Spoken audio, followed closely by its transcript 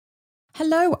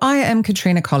Hello, I am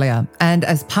Katrina Collier, and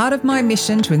as part of my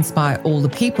mission to inspire all the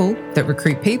people that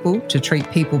recruit people to treat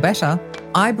people better,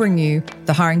 I bring you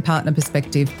the Hiring Partner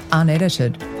Perspective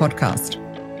Unedited podcast.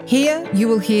 Here you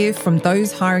will hear from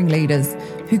those hiring leaders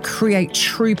who create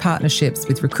true partnerships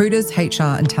with recruiters,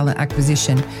 HR and talent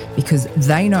acquisition because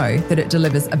they know that it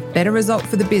delivers a better result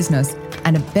for the business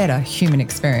and a better human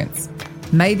experience.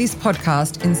 May this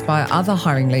podcast inspire other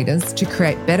hiring leaders to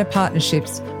create better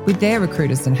partnerships with their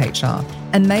recruiters and HR.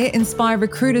 And may it inspire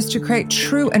recruiters to create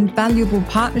true and valuable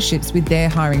partnerships with their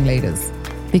hiring leaders.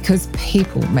 Because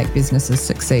people make businesses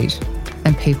succeed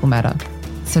and people matter.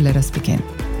 So let us begin.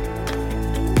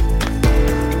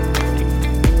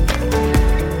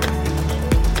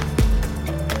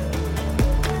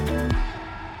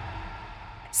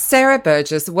 Sara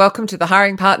Burgess, welcome to the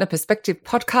Hiring Partner Perspective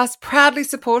podcast, proudly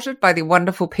supported by the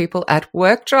wonderful people at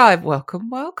WorkDrive. Welcome,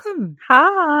 welcome.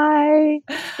 Hi.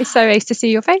 It's so nice to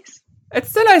see your face. It's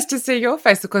so nice to see your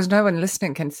face. Of course, no one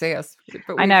listening can see us.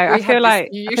 But I know. I feel like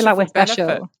we're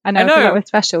special. I know. I feel like we're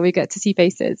special. We get to see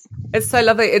faces. It's so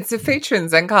lovely. It's a feature in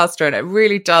Zencastr, and it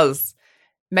really does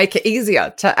make it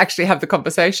easier to actually have the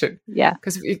conversation. Yeah.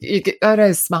 Because you get,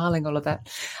 smiling, all of that.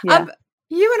 Yeah.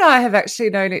 You and I have actually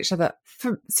known each other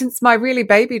since my really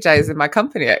baby days in my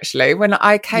company, actually, when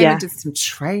I came and did some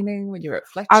training when you were at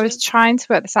Fletcher. I was trying to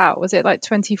work this out. Was it like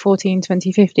 2014,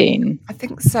 2015? I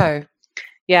think so.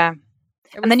 Yeah.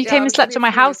 And then you came and slept in my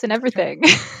house and everything.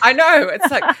 I know. It's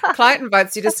like client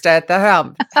invites you to stay at the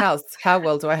house. How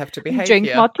well do I have to behave Drink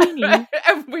here? martini.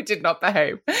 And we did not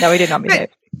behave. No, we did not behave.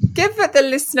 Give the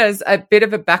listeners a bit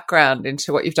of a background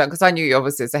into what you've done, because I knew you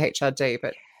obviously as a HRD,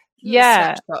 but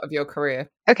snapshot of your career.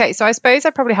 Okay, so I suppose I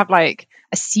probably have like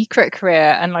a secret career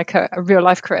and like a real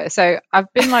life career. So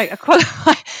I've been like a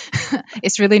qualified.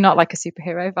 It's really not like a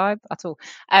superhero vibe at all.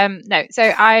 No, so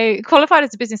I qualified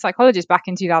as a business psychologist back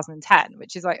in 2010,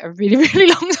 which is like a really, really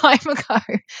long time ago.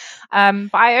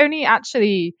 But I only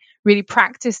actually really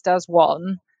practiced as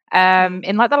one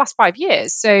in like the last 5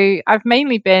 years. So I've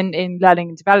mainly been in learning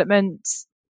and development,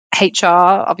 HR,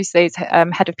 obviously, it's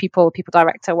head of people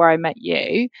director, where I met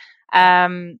you.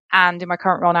 And in my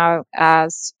current role now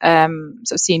as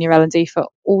sort of senior L&D for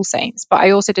All Saints. But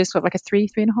I also did sort of like a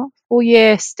 3.5, 4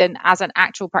 year stint as an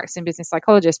actual practicing business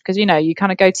psychologist, because, you know, you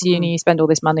kind of go to uni, you spend all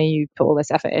this money, you put all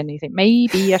this effort in, and you think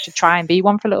maybe I should try and be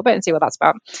one for a little bit and see what that's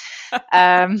about.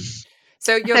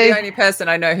 So you're the only person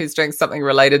I know who's doing something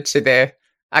related to their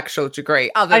actual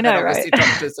degree, other than obviously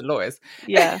doctors and lawyers.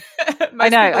 Yeah. I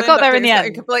know. I got there in the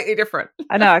end. Completely different.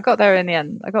 I know. I got there in the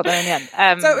end.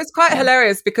 So it was quite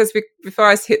hilarious because before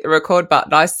I hit the record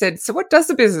button, I said, so what does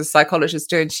a business psychologist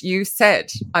do? And you said,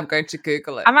 I'm going to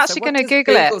Google it. I'm actually going to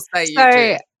Google it.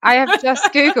 So I have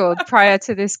just Googled prior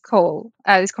to this call,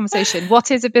 this conversation,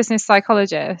 what is a business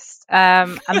psychologist?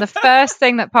 And the first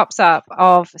thing that pops up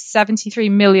of 73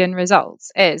 million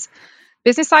results is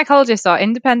business psychologists are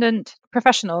independent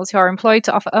professionals who are employed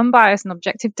to offer unbiased and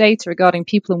objective data regarding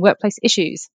people and workplace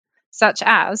issues, such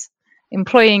as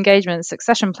employee engagement,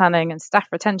 succession planning, and staff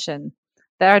retention.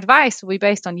 Their advice will be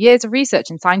based on years of research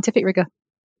and scientific rigor.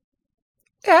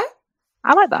 Yeah.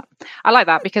 I like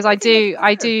that because I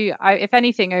if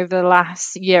anything, over the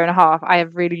last year and a half, I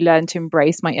have really learned to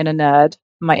embrace my inner nerd,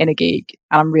 my inner geek,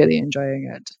 and I'm really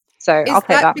enjoying it. So I'll take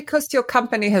that. Is that because your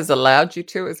company has allowed you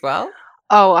to as well?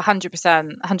 Oh,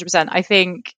 100%. I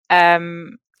think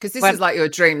because this is like your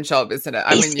dream job, isn't it?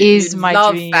 I mean, you my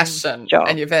love fashion job.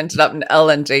 And you've ended up in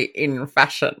L&D in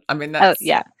fashion. I mean, that's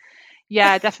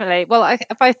yeah, definitely. Well,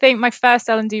 I think my first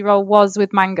L&D role was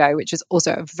with Mango, which is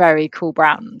also a very cool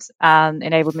brand, and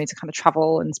enabled me to kind of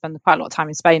travel and spend quite a lot of time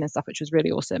in Spain and stuff, which was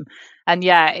really awesome. And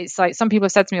yeah, it's like some people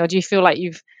have said to me, "Oh, do you feel like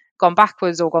you've gone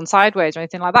backwards or gone sideways or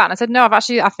anything like that?" And I said, no, I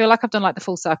feel like I've done like the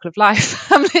full circle of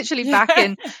life. I'm literally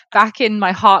back in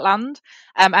my heartland.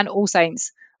 And All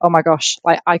Saints, oh my gosh,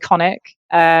 like iconic.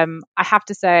 I have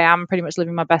to say I'm pretty much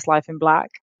living my best life in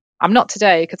black. I'm not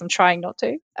today because I'm trying not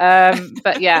to.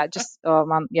 But yeah, just, oh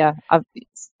man, yeah,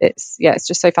 it's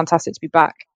just so fantastic to be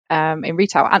back in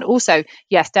retail. And also,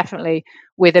 yes, definitely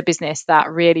with a business that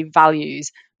really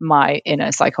values my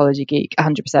inner psychology geek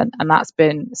 100%. And that's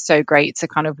been so great to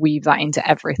kind of weave that into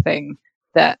everything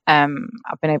that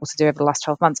I've been able to do over the last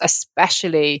 12 months,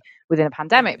 especially within a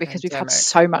pandemic, because we've had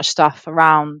so much stuff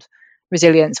around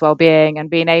resilience, well-being, and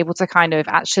being able to kind of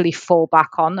actually fall back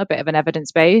on a bit of an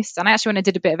evidence base. And I actually went and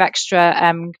did a bit of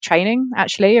extra training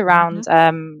actually around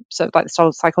sort of like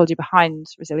the psychology behind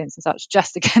resilience and such,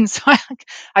 just again so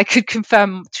I could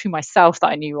confirm to myself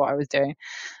that I knew what I was doing,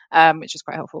 which was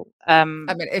quite helpful. I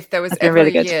mean, if there was ever a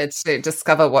year to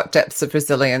discover what depths of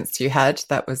resilience you had,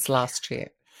 that was last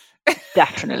year.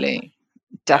 Definitely.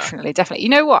 Definitely. You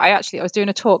know what? I was doing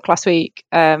a talk last week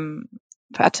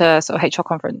at a sort of HR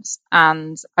conference,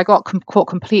 and I got caught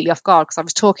completely off guard because I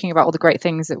was talking about all the great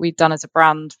things that we've done as a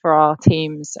brand for our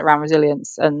teams around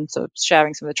resilience and sort of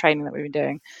sharing some of the training that we've been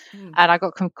doing. And I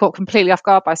got caught completely off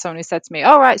guard by someone who said to me,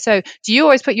 "All right, so do you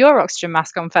always put your oxygen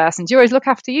mask on first, and do you always look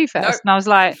after you first?" Nope. And I was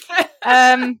like,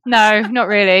 no, not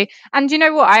really. And you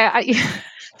know what? I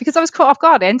because I was caught off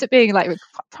guard, I ended up being like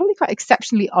probably quite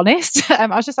exceptionally honest. I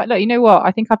was just like, look, you know what?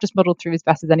 I think I've just muddled through as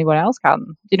best as anyone else can.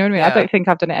 Do you know what I mean? Yeah. I don't think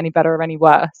I've done it any better or any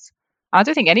worse. I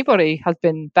don't think anybody has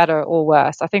been better or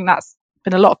worse. I think that's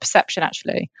been a lot of perception,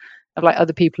 actually, of like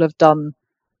other people have done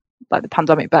like the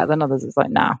pandemic better than others. It's like,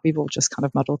 nah, we've all just kind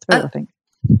of muddled through, I think.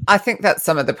 I think that's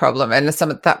some of the problem, and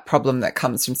some of that problem that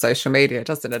comes from social media,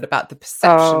 doesn't it? About the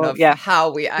perception of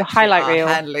how we actually are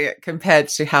handling it compared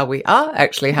to how we are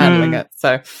actually handling it.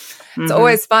 So it's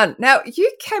always fun. Now,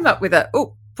 you came up with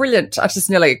brilliant. I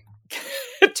just nearly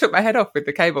took my head off with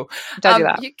the cable. Don't do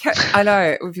that. I know,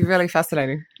 it would be really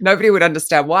fascinating. Nobody would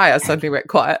understand why I suddenly went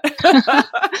quiet.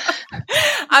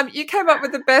 You came up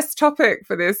with the best topic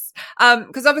for this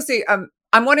because obviously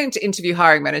I'm wanting to interview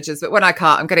hiring managers, but when I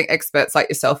can't, I'm getting experts like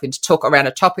yourself in to talk around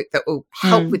a topic that will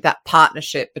help with that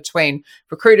partnership between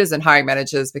recruiters and hiring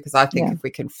managers, because I think if we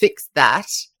can fix that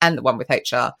and the one with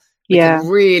HR, we can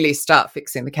really start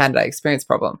fixing the candidate experience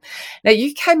problem. Now,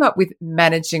 you came up with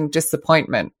managing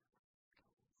disappointment,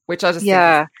 which I just think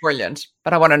is brilliant,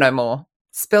 but I want to know more.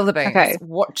 Spill the beans. Okay.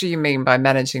 What do you mean by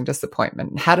managing disappointment?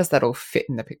 And how does that all fit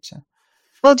in the picture?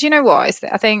 Well, do you know what?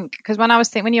 I think because when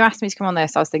you asked me to come on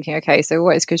this, I was thinking, okay, so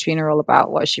what is Katrina all about?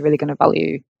 What is she really going to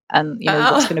value? And,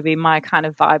 what's going to be my kind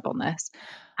of vibe on this?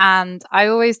 And I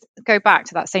always go back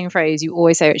to that same phrase you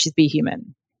always say, which is be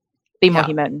human. Be more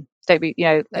human. Don't be,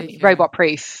 robot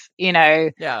proof, those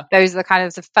are the kind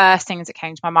of the first things that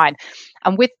came to my mind.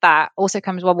 And with that also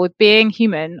comes, with being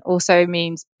human also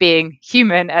means being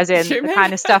human, as in the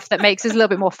kind of stuff that makes us a little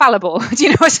bit more fallible. Do you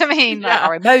know what I mean? Like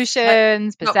our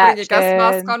emotions, perception. Not putting your gas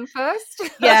mask on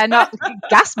first? Yeah, not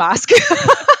gas mask.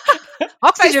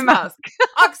 Oxygen mask.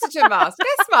 Oxygen mask.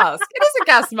 Gas mask. It is a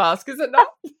gas mask, is it not?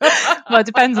 Well, it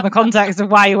depends on the context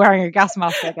of why you're wearing a gas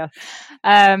mask, I guess.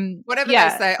 Whatever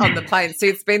they say on the plane. See,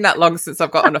 it's been that long since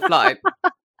I've got on a flight.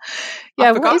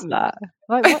 What is that?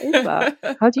 Like, what is that?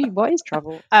 What is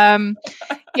travel? So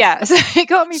it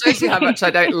got me thinking. Shows you how much I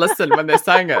don't listen when they're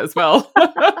saying it as well.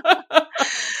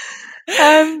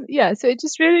 So it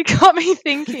just really got me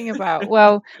thinking about,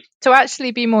 to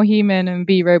actually be more human and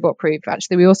be robot proof,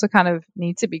 actually we also kind of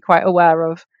need to be quite aware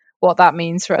of what that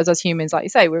means for us as humans. Like you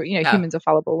say, we're humans are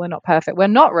fallible, we're not perfect, we're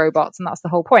not robots, and that's the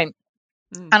whole point.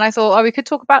 And I thought, we could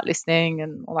talk about listening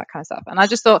and all that kind of stuff. And I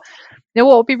just thought,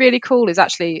 what would be really cool is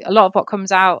actually a lot of what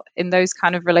comes out in those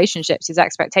kind of relationships is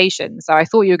expectations. So I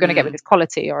thought you were going to get with this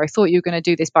quality, or I thought you were going to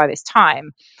do this by this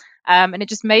time. And it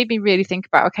just made me really think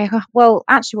about, okay, well,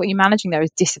 actually what you're managing there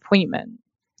is disappointment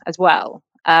as well.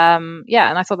 And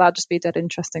I thought that'd just be a dead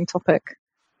interesting topic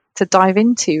to dive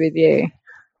into with you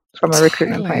from a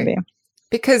recruitment point of view.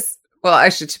 Because, well,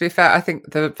 actually, to be fair, I think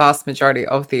the vast majority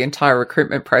of the entire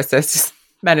recruitment process is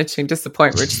managing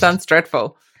disappointment, which sounds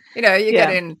dreadful. You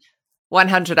get in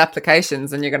 100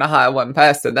 applications and you're going to hire one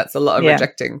person. That's a lot of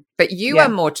rejecting. But you are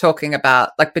more talking about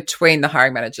like between the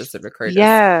hiring managers and recruiters.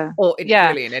 Or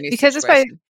really in any because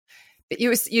situation. But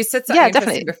you said something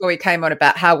interesting before we came on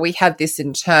about how we have this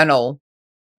internal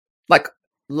like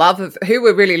love of who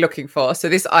we're really looking for. So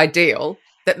this ideal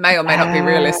that may or may not be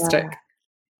realistic.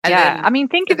 And then, I mean,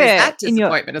 think of it in your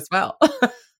disappointment as well.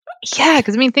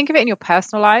 Because think of it in your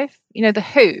personal life. The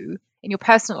who in your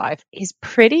personal life is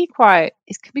it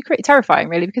can be pretty terrifying,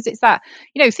 really, because it's that,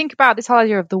 think about this whole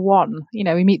idea of the one.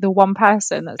 We meet the one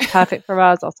person that's perfect for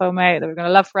us, our soulmate that we're going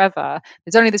to love forever.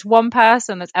 There's only this one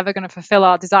person that's ever going to fulfill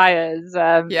our desires,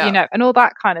 and all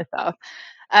that kind of stuff.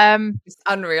 It's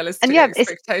unrealistic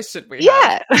expectation we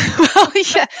have.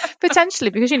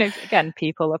 Potentially, because again,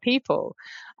 people are people,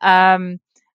 and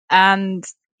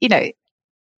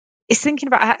it's thinking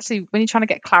about actually when you're trying to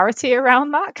get clarity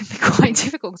around that can be quite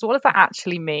difficult, because what does that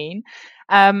actually mean?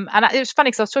 And it was funny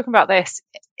because I was talking about this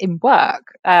in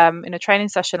work in a training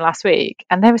session last week,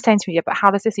 and they were saying to me, but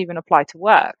how does this even apply to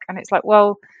work? And it's like,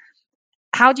 well,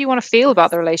 how do you want to feel about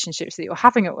the relationships that you're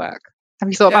having at work? Have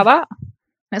you thought about that?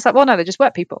 And it's like, well, no, they're just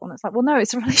work people. And it's like, well, no,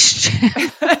 it's a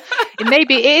relationship.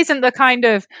 It isn't the kind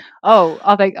of,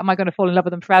 am I going to fall in love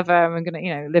with them forever? And we're going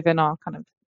to, live in our kind of,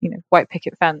 white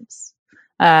picket fence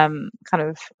kind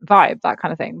of vibe, that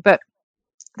kind of thing. But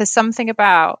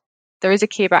there is a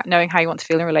key about knowing how you want to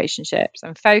feel in relationships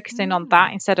and focusing on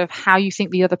that instead of how you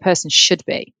think the other person should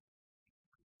be.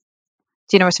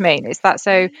 Do you know what I mean? It's that.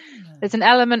 So there's an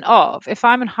element of, if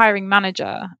I'm a hiring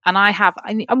manager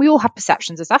and we all have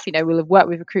perceptions and stuff, we'll have worked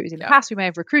with recruiters in the past, we may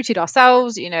have recruited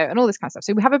ourselves, and all this kind of stuff.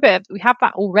 So we have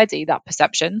that already, that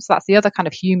perception. So that's the other kind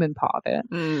of human part of it.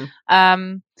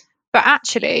 But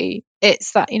actually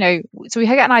it's that, so we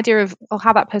get an idea of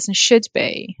how that person should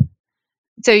be.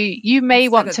 So you may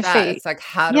want to feel, it's like,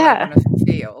 how do I want to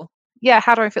feel? Yeah.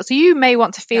 How do I feel? So you may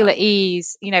want to feel at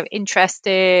ease,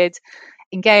 interested,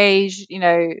 engaged,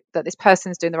 that this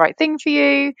person's doing the right thing for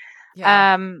you.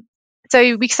 So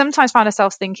we sometimes find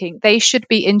ourselves thinking they should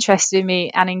be interested in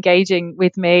me and engaging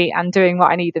with me and doing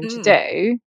what I need them to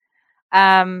do,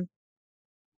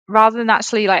 rather than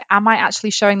actually, like, am I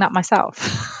actually showing that myself?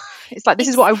 It's like, this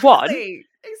is what I want.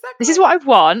 This is what I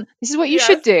want. This is what you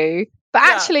should do. But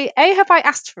actually, A, have I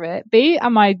asked for it? B,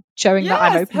 am I showing that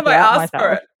I'm open to it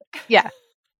myself? Yeah.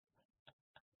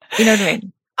 You know what I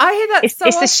mean? I hear that often.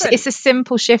 It's a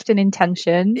simple shift in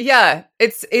intention. Yeah.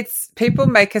 It's people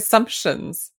make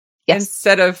assumptions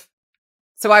instead of,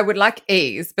 so I would like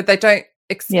ease, but they don't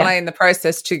explain the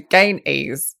process to gain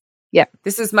ease. Yeah.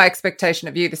 This is my expectation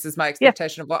of you. This is my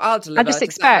expectation of what I'll deliver. I just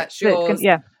expect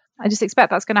I just expect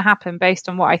that's going to happen based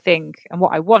on what I think and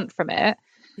what I want from it.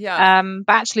 Yeah.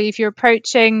 But actually, if you're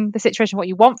approaching the situation, what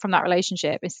you want from that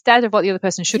relationship, instead of what the other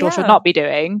person should or should not be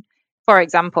doing, for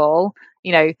example,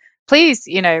 please,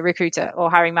 recruiter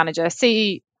or hiring manager,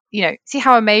 see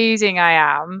how amazing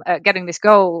I am at getting this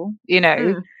goal.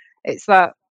 It's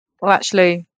that, well,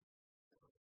 actually,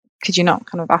 could you not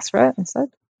kind of ask for it instead?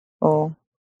 Or,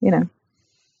 Yeah,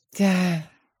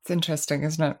 it's interesting,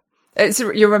 isn't it?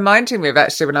 You're reminding me of,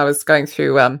 actually, when I was going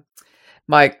through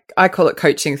I call it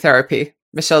coaching therapy.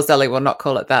 Michelle Zelli will not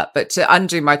call it that, but to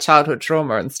undo my childhood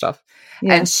trauma and stuff.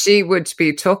 Yeah. And she would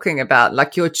be talking about,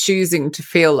 like, you're choosing to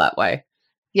feel that way.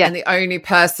 Yeah. And the only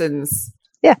person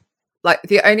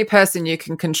you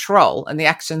can control and the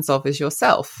actions of is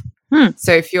yourself.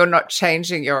 So if you're not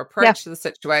changing your approach to the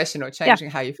situation or changing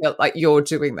how you feel, like, you're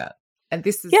doing that. And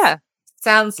this is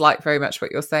sounds like very much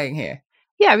what you're saying here.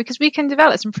 Yeah, because we can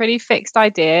develop some pretty fixed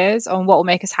ideas on what will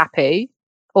make us happy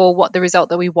or what the result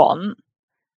that we want.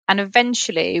 And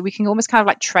eventually we can almost kind of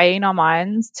like train our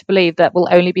minds to believe that we'll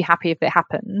only be happy if it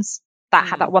happens,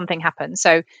 that one thing happens.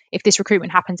 So if this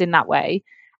recruitment happens in that way,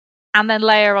 and then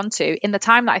layer onto in the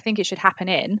time that I think it should happen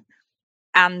in,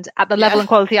 and at the level and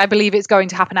quality I believe it's going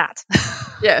to happen at.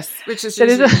 Yes, which is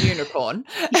usually a unicorn.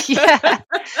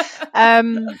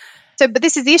 But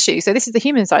this is the issue. So this is the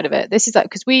human side of it. This is like,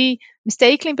 because we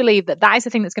mistakenly believe that is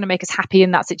the thing that's going to make us happy in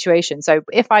that situation. So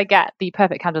if I get the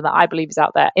perfect candidate that I believe is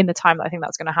out there in the time that I think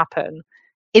that's going to happen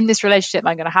in this relationship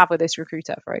I'm going to have with this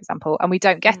recruiter, for example, and we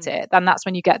don't get it, then that's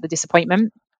when you get the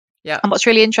disappointment. Yeah. And what's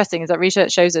really interesting is that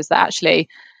research shows us that actually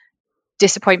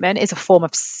disappointment is a form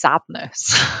of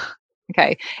sadness.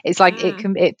 Okay. It's like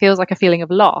it feels like a feeling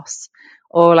of loss,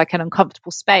 or like an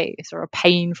uncomfortable space, or a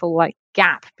painful like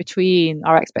gap between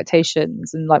our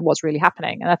expectations and like what's really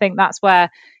happening. And I think that's where,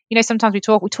 sometimes we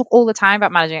talk all the time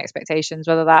about managing expectations,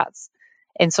 whether that's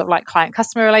in sort of like client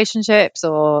customer relationships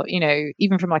or,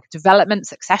 even from like development,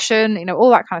 succession, all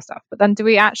that kind of stuff. But then do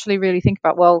we actually really think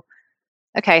about, well,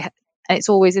 okay, and it's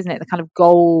always, isn't it, the kind of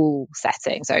goal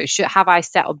setting. So have I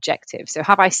set objectives? So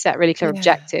have I set really clear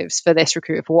objectives for this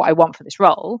recruiter, for what I want for this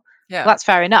role? Yeah. Well, that's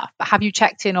fair enough. But have you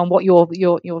checked in on what your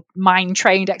mind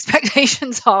trained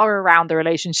expectations are around the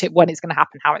relationship, when it's going to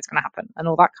happen, how it's going to happen, and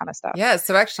all that kind of stuff? Yeah.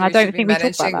 So actually, I don't think we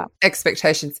talk about that.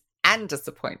 Expectations and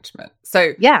disappointment.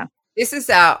 So this is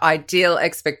our ideal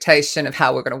expectation of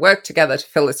how we're going to work together to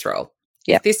fill this role.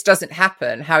 Yeah. If this doesn't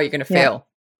happen, how are you going to feel?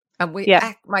 And we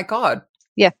act, my God.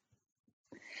 Yeah.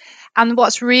 And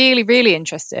what's really, really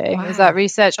interesting is that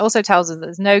research also tells us that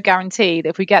there's no guarantee that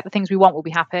if we get the things we want, we'll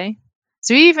be happy.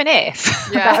 So even if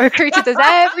that recruiter does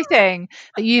everything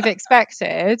that you've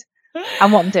expected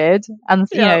and wanted, and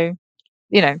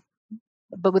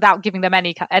but without giving them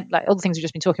any like all the things we've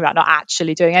just been talking about, not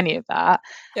actually doing any of that,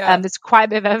 there's quite a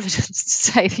bit of evidence to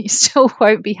say that you still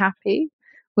won't be happy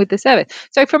with the service.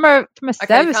 So from a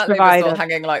service provider, leave us all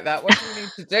hanging like that. What do we need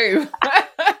to do?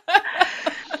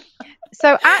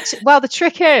 So actually, well, the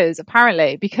trick is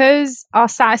apparently, because our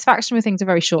satisfaction with things are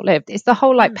very short-lived, it's the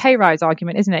whole like pay rise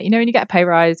argument, isn't it? When you get a pay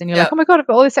rise and you're like, oh my God, I've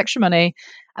got all this extra money.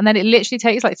 And then it literally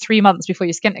takes like 3 months before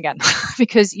you're skint again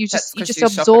because you just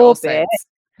absorb it.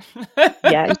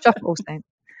 Yeah, you shop at All Saints.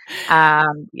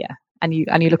 And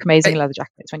you look amazing in leather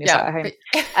jackets when you're sat at home.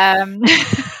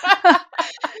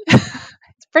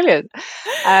 It's Brilliant.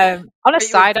 On a But you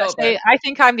side, absorb actually, it. I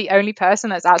think I'm the only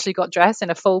person that's actually got dressed in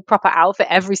a full proper outfit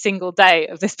every single day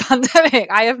of this pandemic.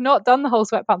 I have not done the whole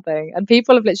sweatpants thing, and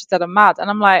people have literally said I'm mad, and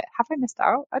I'm like, have I missed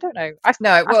out? I don't know.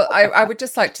 No, well, I I would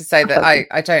just like to say that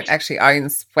I don't actually own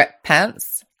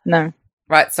sweatpants. No.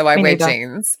 Right, so I Me wear neither.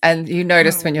 jeans, and you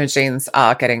notice when your jeans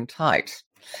are getting tight.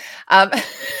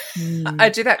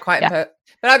 I do that quite, but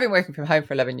I've been working from home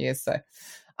for 11 years, so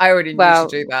I already knew to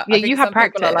do that. Yeah, I think you have some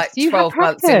people are practice. like 12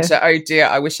 months into, oh dear,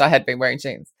 I wish I had been wearing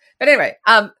jeans. But anyway,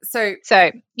 so this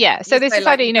say, is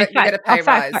like, idea, you get a pay rise.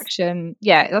 satisfaction.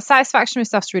 Yeah, the satisfaction with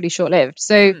stuff's really short lived.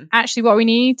 So actually, what we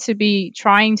need to be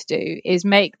trying to do is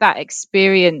make that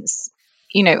experience,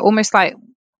 almost like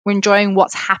we're enjoying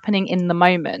what's happening in the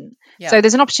moment. Yeah. So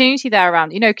there's an opportunity there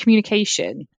around,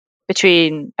 communication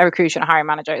between a recruiter and a hiring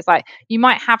manager. It's like you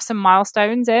might have some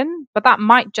milestones in, but that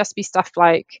might just be stuff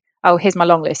like, oh, here's my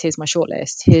long list, here's my short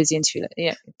list, here's the interview,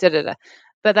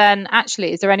 But then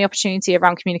actually, is there any opportunity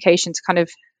around communication to kind of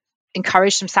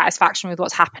encourage some satisfaction with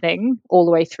what's happening all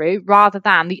the way through, rather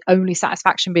than the only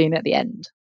satisfaction being at the end?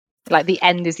 Like the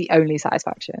end is the only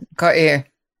satisfaction. Got you.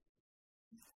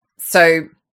 So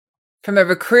from a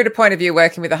recruiter point of view,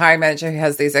 working with a hiring manager who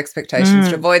has these expectations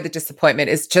to avoid the disappointment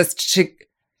is just to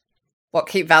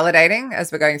keep validating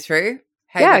as we're going through.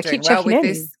 Hey, we're doing well with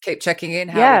this. Keep checking in.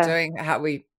 How we're doing. How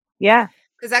we. Yeah.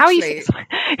 Because actually,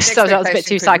 so that was a bit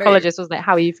too psychologist, wasn't it?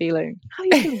 How are you feeling? How are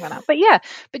you feeling right now? But we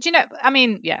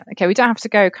don't have to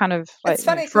go kind of like it's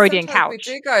funny, Freudian couch. We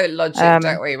do go logic,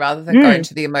 don't we, rather than going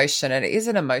to the emotion. And it is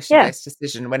an emotion-based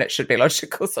decision when it should be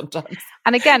logical sometimes.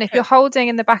 And again, if you're holding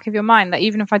in the back of your mind that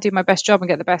even if I do my best job and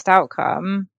get the best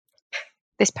outcome,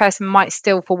 this person might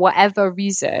still, for whatever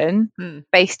reason,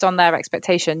 based on their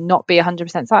expectation, not be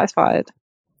 100% satisfied.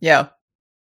 Yeah.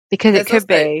 Because it could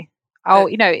be,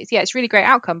 it's really great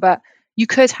outcome, but you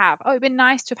could have, it'd been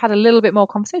nice to have had a little bit more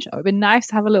conversation. It'd been nice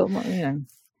to have a little more,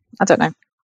 I don't know.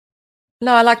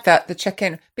 No, I like that, the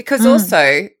check-in. Because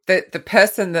also the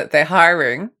person that they're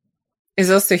hiring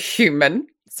is also human.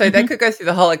 So they could go through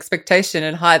the whole expectation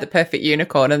and hire the perfect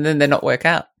unicorn and then they're not work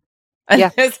out.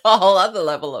 And there's a whole other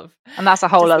level of And that's a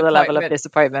whole other level of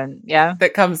disappointment. Yeah.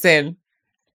 That comes in.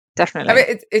 Definitely. I mean,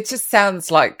 it just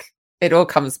sounds like it all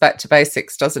comes back to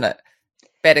basics, doesn't it?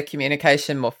 Better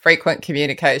communication, more frequent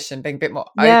communication, being a bit more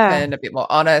open, a bit more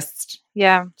honest.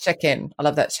 Yeah. Check in. I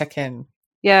love that check in.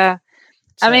 Yeah.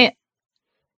 I mean,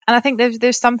 and I think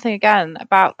there's something again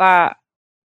about that,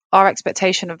 our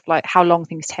expectation of like how long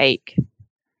things take.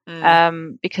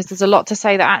 Because there's a lot to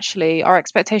say that actually our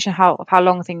expectation of how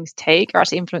long things take are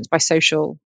actually influenced by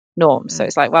social norms. So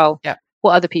it's like, what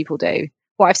other people do,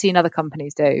 what I've seen other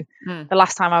companies do. The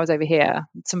last time I was over here,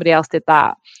 somebody else did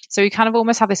that. So we kind of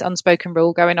almost have this unspoken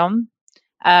rule going on.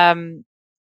 And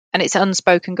it's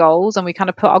unspoken goals, and we kind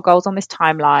of put our goals on this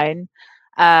timeline.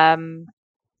 And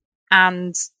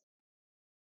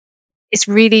it's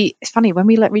funny when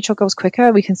we reach our goals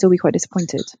quicker, we can still be quite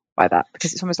disappointed by that,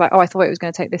 because it's almost like, I thought it was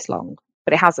going to take this long,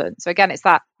 but it hasn't. So again, it's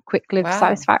that quick-lived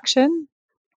satisfaction.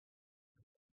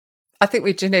 I think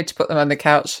we do need to put them on the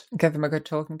couch and give them a good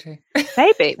talking to.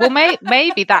 Maybe. Well,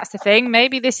 maybe that's the thing.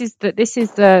 Maybe this is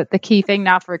the key thing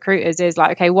now for recruiters is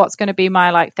like, okay, what's going to be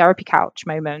my like therapy couch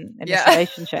moment in this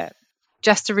relationship,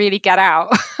 just to really get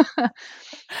out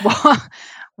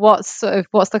what's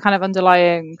the kind of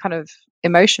underlying kind of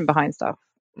emotion behind stuff.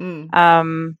 It's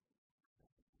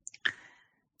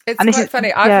quite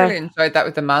funny. I've really enjoyed that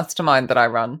with the mastermind that I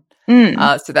run.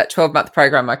 So that 12-month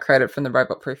program I created from the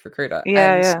Robot Proof Recruiter.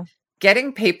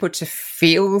 Getting people to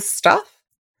feel stuff.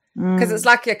 Because it's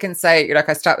like I can say,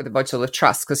 I start with the module of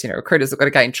trust, because, recruiters have got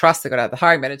to gain trust. They've got to have the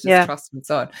hiring managers trust and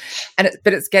so on.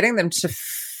 But it's getting them to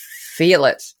feel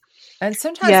it. And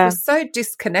sometimes we're so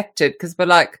disconnected because we're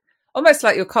like, almost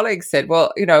like your colleague said,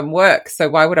 well, I'm work, so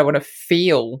why would I want to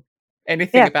feel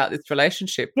anything about this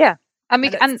relationship? Yeah. I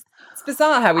mean, and it's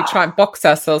bizarre how we try and box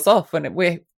ourselves off when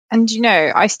we're. And,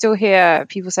 I still hear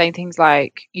people saying things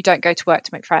like, you don't go to work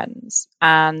to make friends,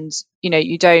 and,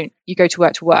 you go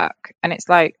to work. And it's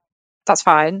like, that's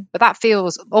fine. But that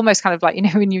feels almost kind of like,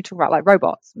 when you talk about like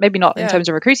robots, maybe not in terms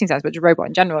of recruiting sense, but just robot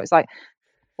in general, it's like,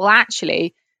 well,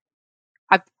 actually,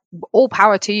 all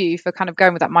power to you for kind of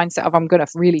going with that mindset of I'm going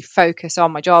to really focus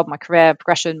on my job, my career,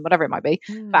 progression, whatever it might be.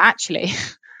 But actually,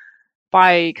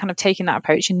 by kind of taking that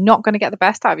approach, you're not going to get the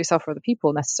best out of yourself or other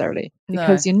people necessarily,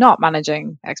 because you're not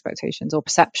managing expectations or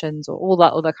perceptions or all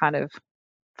that other kind of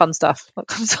fun stuff that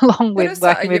comes along with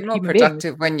working with you're more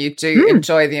productive when you do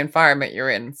enjoy the environment you're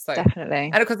in. So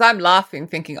definitely. And because I'm laughing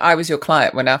thinking I was your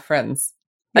client, we're now friends.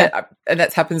 And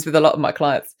that happens with a lot of my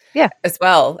clients as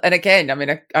well. And again, I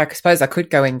mean, I suppose I could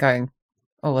go in going,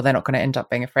 oh, well, they're not going to end up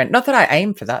being a friend. Not that I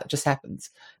aim for that, it just happens.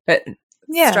 But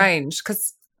it's strange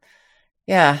because,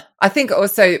 I think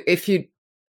also if you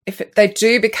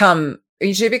do become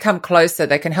closer,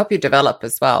 they can help you develop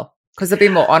as well, because they'll be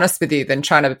more honest with you than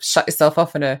trying to shut yourself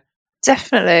off in a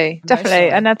Definitely.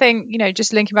 And I think,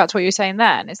 just linking back to what you were saying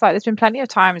then, it's like there's been plenty of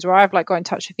times where I've like got in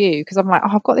touch with you because I'm like,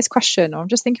 oh, I've got this question, or I'm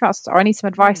just thinking about, or I need some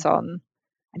advice on,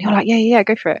 and you're like, yeah,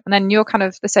 go for it. And then you're kind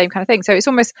of the same kind of thing. So it's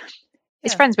almost,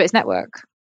 it's friends, but it's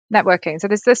networking. So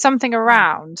there's something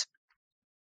around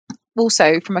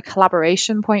also from a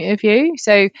collaboration point of view.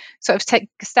 So sort of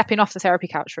stepping off the therapy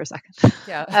couch for a second.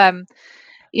 Yeah.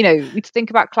 We think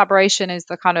about collaboration as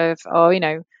the kind of,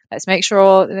 let's make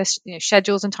sure this,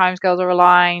 schedules and timescales are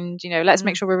aligned. Let's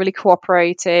make sure we're really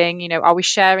cooperating. Are we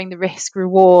sharing the risk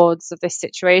rewards of this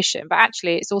situation? But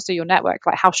actually, it's also your network.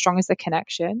 Like, how strong is the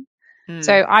connection?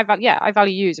 So I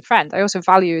value you as a friend. I also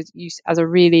value you as a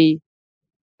really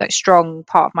strong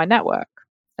part of my network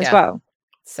as well.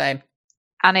 Same.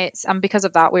 And because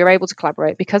of that, we were able to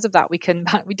collaborate. Because of that, we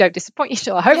don't disappoint each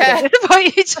other. I hope we don't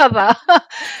disappoint each other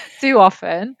too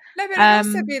often. No, but it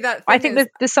also be that. I think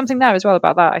there's something there as well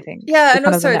about that. I think. Yeah, and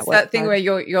also it's that thing where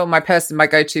you're my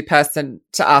go-to person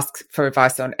to ask for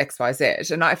advice on X, Y, Z.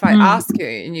 And if I ask you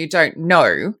and you don't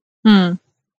know,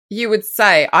 you would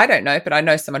say, I don't know, but I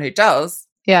know someone who does.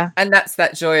 Yeah, and that's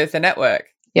that joy of the network.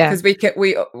 Yeah, because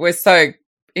we're so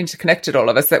interconnected, all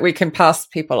of us, that we can pass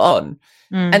people on.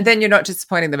 And then you're not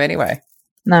disappointing them anyway.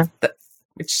 No. But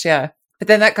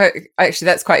then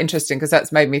that's quite interesting, because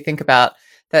that's made me think about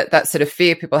that sort of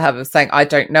fear people have of saying, I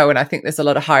don't know. And I think there's a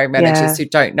lot of hiring managers who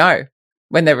don't know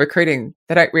when they're recruiting.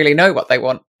 They don't really know what they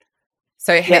want.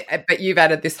 So, but you've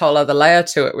added this whole other layer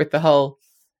to it with the whole,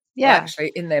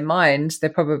 actually in their mind, they're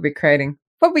probably creating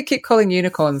what we keep calling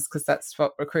unicorns, because that's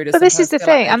what recruiters. But this is the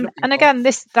thing, and again,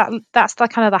 that's the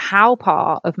kind of the how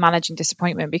part of managing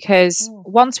disappointment, because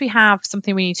once we have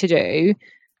something we need to do,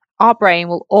 our brain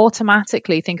will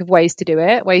automatically think of ways to do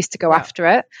it, ways to go after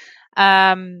it.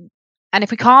 And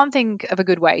if we can't think of a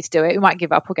good way to do it, we might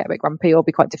give up or get a bit grumpy or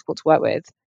be quite difficult to work with.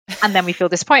 And then we feel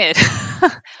disappointed.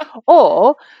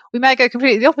 Or we may go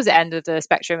completely the opposite end of the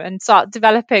spectrum and start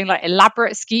developing like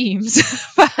elaborate schemes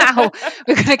for how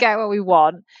we're going to get what we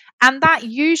want. And that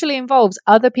usually involves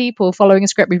other people following a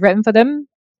script we've written for them,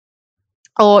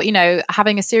 or,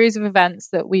 having a series of events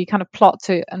that we kind of plot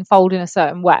to unfold in a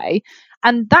certain way.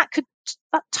 And that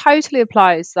totally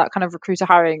applies to that kind of recruiter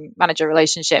hiring manager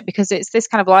relationship, because it's this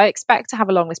kind of, I expect to have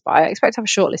a long list by, I expect to have a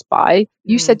short list by.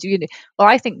 You said, well,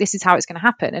 I think this is how it's going to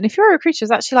happen. And if you're a recruiter,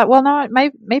 it's actually like, well, no,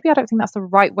 maybe I don't think that's the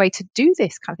right way to do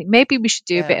this kind of thing. Maybe we should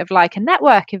do a bit of like a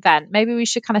network event. Maybe we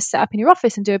should kind of set up in your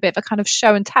office and do a bit of a kind of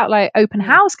show and tell, like open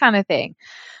house kind of thing.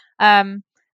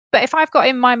 But if I've got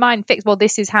in my mind fixed, well,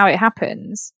 this is how it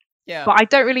happens. Yeah. But I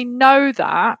don't really know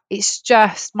that. It's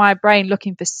just my brain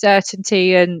looking for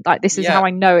certainty and like, this is how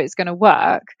I know it's going to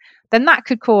work. Then that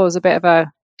could cause a bit of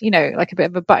a, like a bit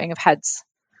of a butting of heads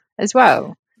as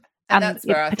well. And that's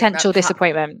potential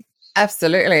disappointment.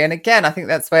 Absolutely. And again, I think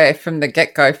that's where from the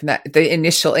get-go, from the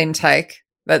initial intake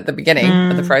at the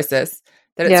beginning of the process,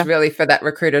 that it's really for that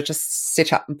recruiter to just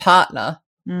sit up and partner.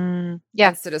 And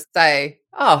sort of say,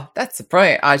 oh, that's a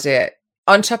brilliant idea.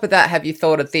 On top of that, have you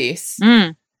thought of this?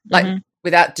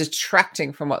 Without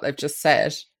detracting from what they've just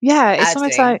said. Yeah, it's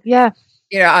almost like,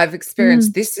 I've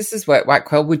experienced this has worked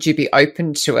quite well. Would you be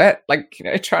open to it? Like,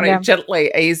 trying to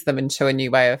gently ease them into a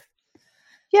new way of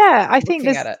I think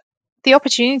the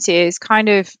opportunity is kind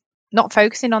of not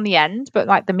focusing on the end, but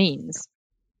like the means.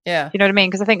 Yeah. You know what I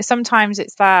mean? Because I think sometimes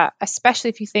it's that,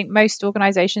 especially if you think most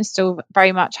organizations still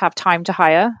very much have time to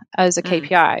hire as a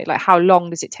KPI, like how long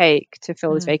does it take to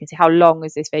fill this vacancy? How long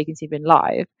has this vacancy been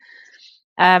live?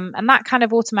 And that kind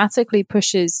of automatically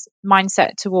pushes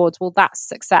mindset towards, well, that's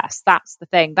success. That's the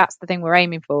thing we're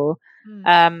aiming for.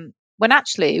 When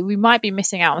actually we might be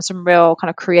missing out on some real kind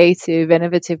of creative,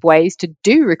 innovative ways to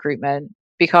do recruitment,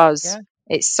 because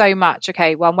it's so much,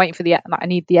 okay, well, I'm waiting for I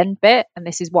need the end bit, and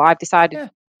this is what I've decided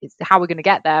is how we're going to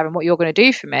get there and what you're going to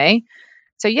do for me.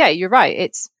 So you're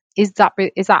right. Is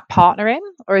that partnering,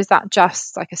 or is that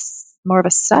just like more of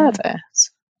a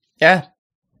service? Yeah.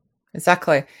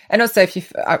 Exactly. And also, if you,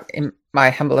 in my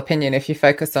humble opinion, if you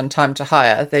focus on time to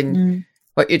hire, then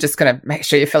what you're just going to make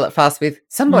sure you fill it fast with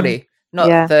somebody,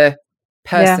 not the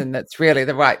person that's really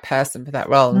the right person for that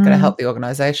role and going to help the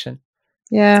organization.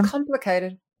 Yeah. It's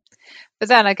complicated. But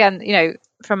then again,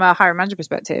 from a hiring manager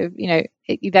perspective,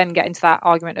 you then get into that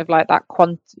argument of like that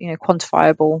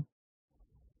quantifiable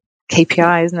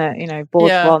KPI, isn't it?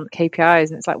 Boards want KPIs,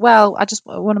 and it's like, well, I just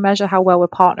want to measure how well we're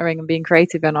partnering and being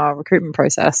creative in our recruitment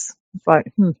process. It's like,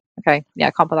 okay,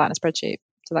 I can't put that in a spreadsheet.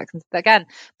 So that can, again,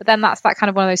 but then that's that kind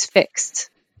of one of those fixed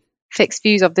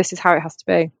views of this is how it has to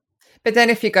be. But then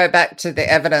if you go back to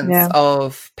the evidence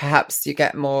of perhaps you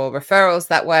get more referrals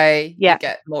that way, you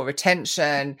get more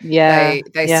retention, they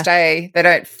stay, they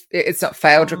don't, it's not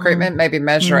failed recruitment, maybe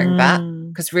measuring that,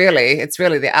 because really, it's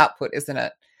really the output, isn't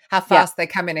it? How fast they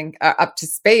come in and are up to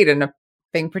speed and are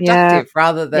being productive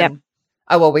rather than,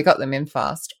 oh, well, we got them in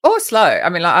fast or slow. I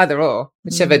mean, like either or,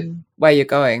 whichever way you're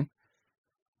going.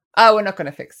 Oh, we're not going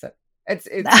to fix it. It's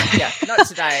not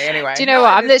today anyway. Do you know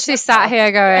what? I'm literally sat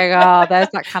here going, oh, there's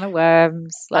that kind of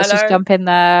worms. Let's just jump in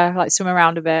there, like swim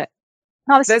around a bit.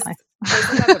 No, this is nice. There's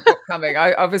another book coming.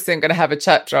 I obviously am going to have a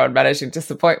chapter on managing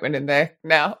disappointment in there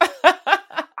now.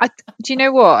 Do you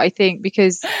know what? I think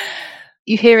because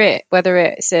you hear it, whether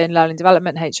it's in learning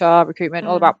development, HR, recruitment,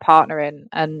 all about partnering.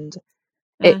 And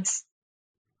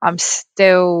I'm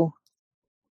still,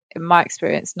 in my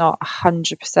experience, not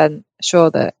 100%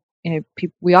 sure that, you know,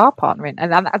 we are partnering,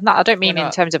 and I don't mean in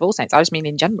terms of All Saints. I just mean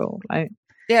in general. Like,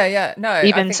 no.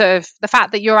 Even sort of the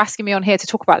fact that you're asking me on here to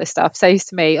talk about this stuff says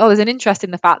to me, oh, there's an interest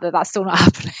in the fact that that's still not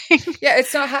happening. Yeah,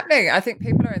 it's not happening. I think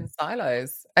people are in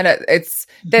silos, and there's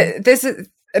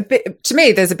a bit. To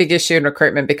me, there's a big issue in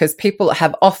recruitment because people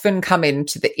have often come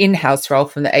into the in-house role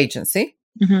from the agency.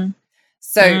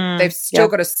 So they've still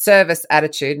got a service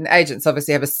attitude, and agents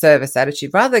obviously have a service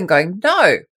attitude rather than going,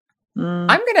 no.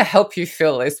 I'm going to help you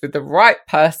fill this with the right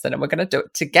person and we're going to do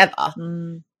it together.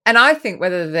 And I think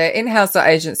whether they're in-house or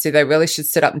agency, they really should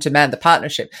sit up and demand the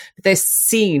partnership. But they're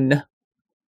seen.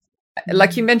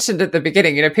 Like you mentioned at the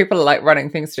beginning, you know, people are like running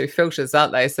things through filters,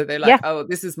 aren't they? So they're like, oh,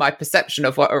 this is my perception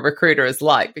of what a recruiter is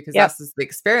like because this is the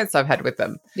experience I've had with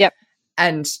them.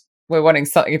 And we're wanting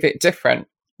something a bit different.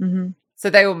 So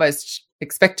they're almost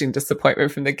expecting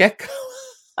disappointment from the get-go.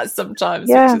 Sometimes,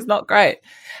 which is not great.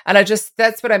 And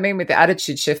that's what I mean with the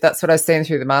attitude shift. That's what I've seen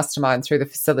through the mastermind, through the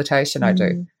facilitation I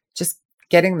do, just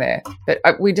getting there.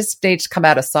 But we just need to come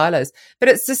out of silos. But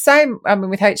it's the same, I mean,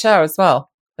 with HR as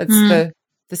well. It's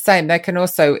the same. They can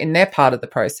also, in their part of the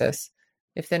process,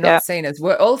 if they're not seen as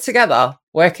we're all together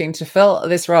working to fill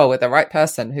this role with the right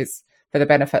person who's for the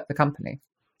benefit of the company.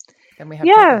 Then we have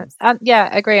problems. I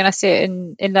agree. And I see it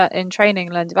in training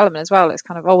and learning development as well. It's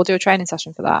kind of, we'll do a training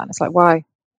session for that. And it's like, why?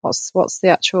 What's the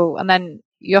actual, and then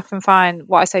you often find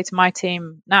what I say to my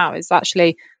team now is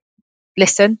actually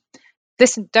listen,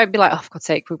 don't be like, oh, for God's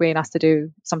sake, we're being asked to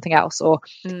do something else, or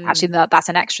actually that's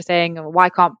an extra thing, or why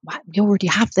you already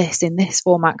have this in this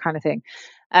format kind of thing.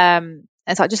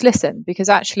 It's like, just listen, because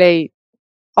actually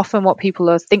often what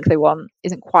people think they want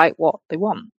isn't quite what they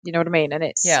want, you know what I mean? And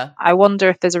it's I wonder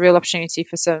if there's a real opportunity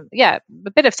for a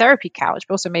bit of therapy couch,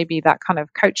 but also maybe that kind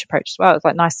of coach approach as well. It's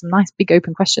like some nice big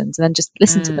open questions, and then just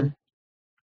listen to them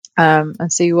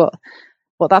and see what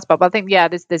that's about. But I think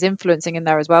there's influencing in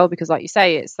there as well, because like you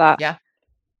say, it's that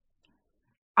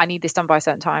I need this done by a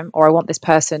certain time, or I want this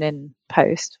person in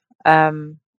post.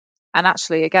 And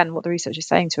actually, again, what the research is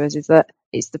saying to us is that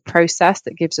it's the process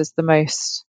that gives us the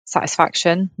most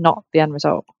satisfaction, not the end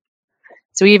result.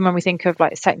 So even when we think of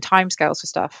like setting timescales for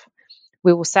stuff,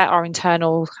 we will set our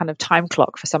internal kind of time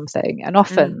clock for something, and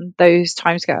often those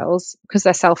timescales, because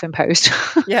they're self-imposed,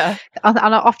 are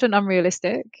often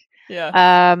unrealistic.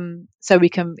 So we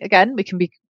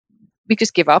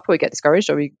just give up, or we get discouraged,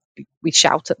 or we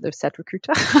shout at the said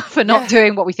recruiter for not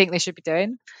doing what we think they should be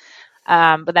doing.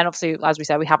 But then obviously, as we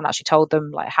said, we haven't actually told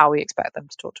them like how we expect them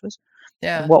to talk to us.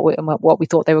 And what we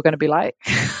thought they were going to be like.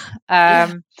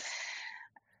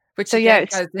 Which again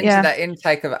goes into that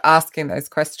intake of asking those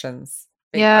questions.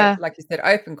 Like you said,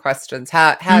 open questions.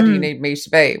 How do you need me to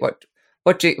be?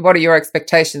 What are your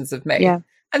expectations of me?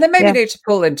 And then maybe need to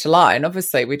pull into line.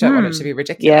 Obviously, we don't want it to be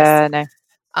ridiculous.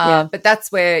 But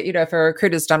that's where, you know, if a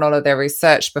recruiter's done all of their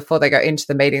research before they go into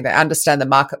the meeting, they understand the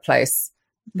marketplace,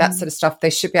 that sort of stuff,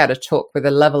 they should be able to talk with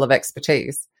a level of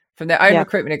expertise from their own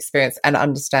recruitment experience and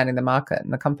understanding the market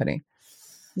and the company.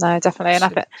 No, definitely.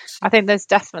 And I think there's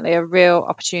definitely a real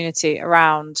opportunity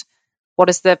around what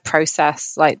is the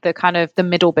process, like the kind of the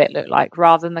middle bit look like,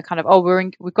 rather than the kind of,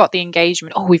 we've got the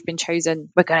engagement, we've been chosen,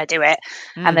 we're going to do it.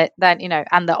 And then, you know,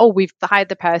 and we've hired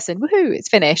the person, woohoo, it's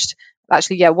finished.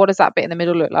 Actually, what does that bit in the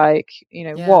middle look like?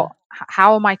 You know,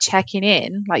 how am I checking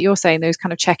in? Like you're saying, those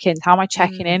kind of check-ins, how am I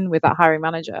checking in with that hiring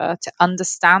manager to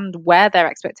understand where their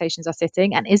expectations are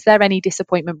sitting, and is there any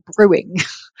disappointment brewing?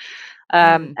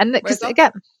 And because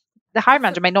again, the hiring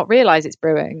manager may not realize it's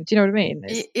brewing. Do you know what I mean?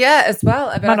 As well.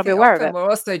 I mean, might not be aware of it. We're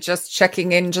also just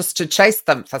checking in just to chase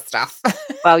them for stuff.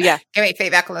 Well, give me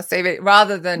feedback on the CV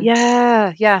rather than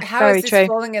how very is this true.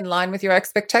 falling in line with your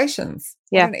expectations?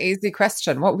 What an easy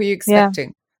question. What were you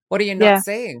expecting? What are you not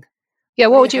seeing?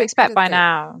 What would you expect by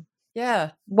now?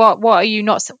 Yeah. What are you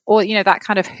not, or, that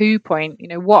kind of who point,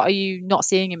 what are you not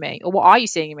seeing in me, or what are you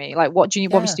seeing in me? Like, what do you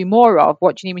want me to do more of?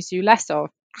 What do you need me to do less of?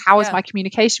 How is my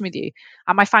communication with you?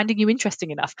 Am I finding you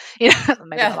interesting enough? Maybe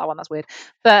not that one. That's weird.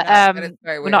 But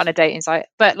we're not on a dating site.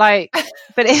 But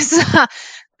but it's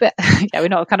but we're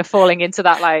not kind of falling into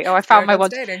that. Like, I found my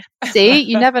one. See,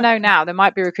 you never know. Now there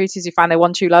might be recruiters who find their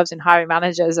one true loves in hiring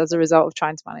managers as a result of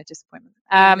trying to manage disappointment.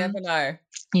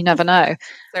 You never know.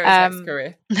 Sarah's next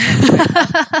career.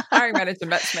 Hiring manager,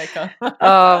 matchmaker.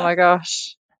 Oh my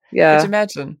gosh. Yeah. Could you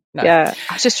imagine? No. Yeah.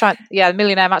 I was just trying. Yeah,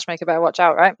 millionaire matchmaker. Better watch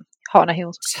out, right? Hot on her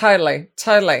heels. Totally.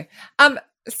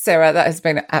 Sarah, that has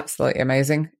been absolutely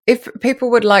amazing. If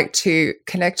people would like to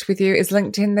connect with you, is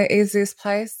LinkedIn the easiest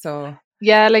place? Or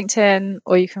yeah, LinkedIn,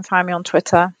 or you can find me on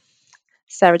Twitter,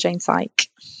 Sarah Jane Syke.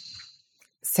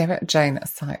 Sarah Jane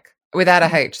Syke. Without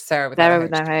a H, Sarah without a H.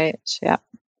 With no H, yeah.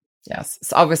 Yes.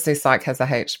 So obviously Syke has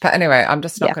a H. But anyway, I'm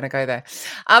just not going to go there.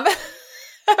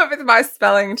 With my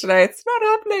spelling today, it's not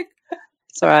happening.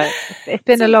 It's all right. It's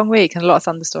been a long week and a lot of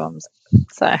thunderstorms.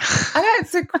 So I know,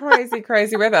 it's a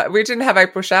crazy weather. We didn't have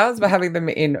April showers. We're having them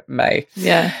in May.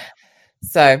 Yeah.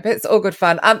 So, but it's all good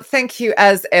fun. Thank you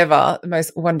as ever. The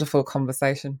most wonderful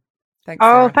conversation. Thanks.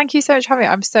 Oh, Sarah. Thank you so much for having me.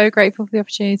 I'm so grateful for the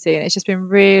opportunity, and it's just been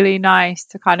really nice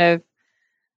to kind of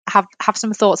have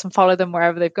some thoughts and follow them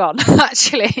wherever they've gone.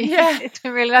 Actually, it's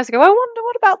been really nice to go, I wonder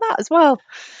what about that as well.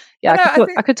 Yeah,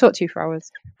 I could talk to you for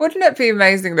hours. Wouldn't it be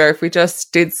amazing though if we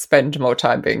just did spend more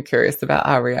time being curious about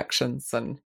our reactions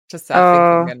and just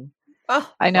our thinking? And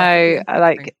I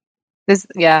know, there's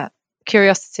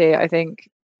curiosity. I think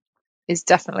is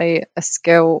definitely a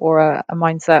skill or a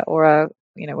mindset or a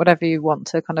whatever you want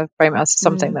to kind of frame it as,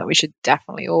 something that we should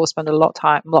definitely all spend a lot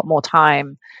more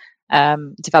time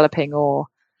developing or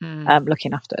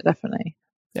looking after. Definitely.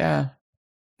 Yeah,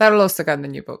 that'll also go in the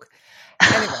new book.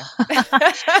 Anyway,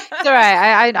 it's all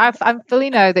right. I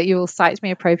fully know that you will cite me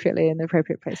appropriately in the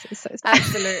appropriate places. So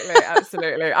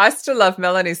absolutely. I still love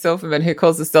Melanie Silverman, who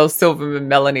calls herself Silverman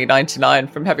Melanie 99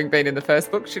 from having been in the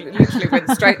first book. She literally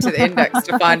went straight to the index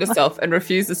to find herself and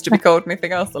refuses to be called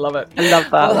anything else. I love it. I love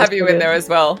that. I'll have you in there as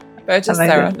well. Burgess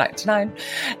Sara 99.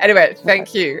 Anyway,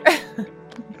 thank you. You're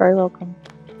very welcome.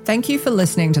 Thank you for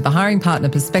listening to the Hiring Partner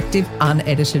Perspective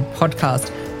Unedited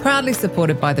podcast, proudly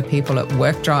supported by the people at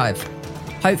Work Drive.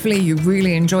 Hopefully you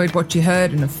really enjoyed what you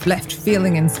heard and have left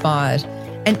feeling inspired.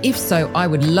 And if so, I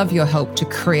would love your help to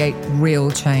create real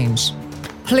change.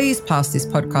 Please pass this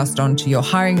podcast on to your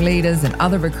hiring leaders and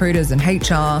other recruiters and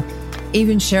HR.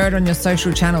 Even share it on your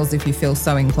social channels if you feel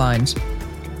so inclined.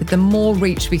 But the more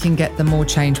reach we can get, the more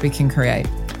change we can create.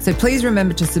 So please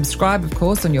remember to subscribe, of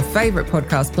course, on your favourite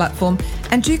podcast platform.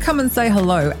 And do come and say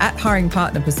hello at Hiring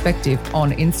Partner Perspective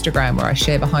on Instagram, where I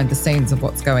share behind the scenes of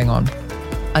what's going on.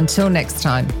 Until next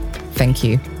time, thank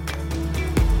you.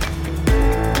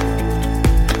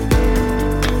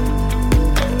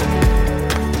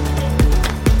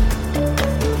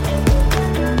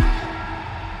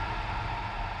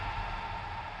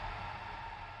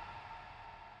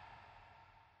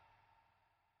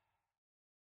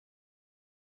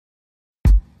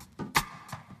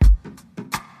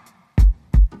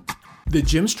 The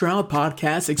Jim Stroud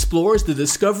Podcast explores the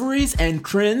discoveries and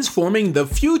trends forming the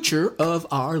future of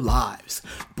our lives.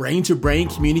 Brain-to-brain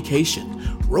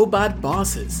communication, robot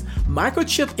bosses,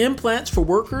 microchip implants for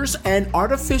workers, and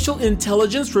artificial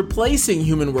intelligence replacing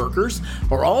human workers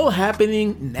are all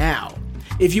happening now.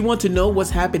 If you want to know what's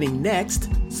happening next,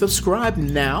 subscribe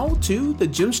now to the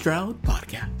Jim Stroud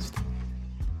Podcast.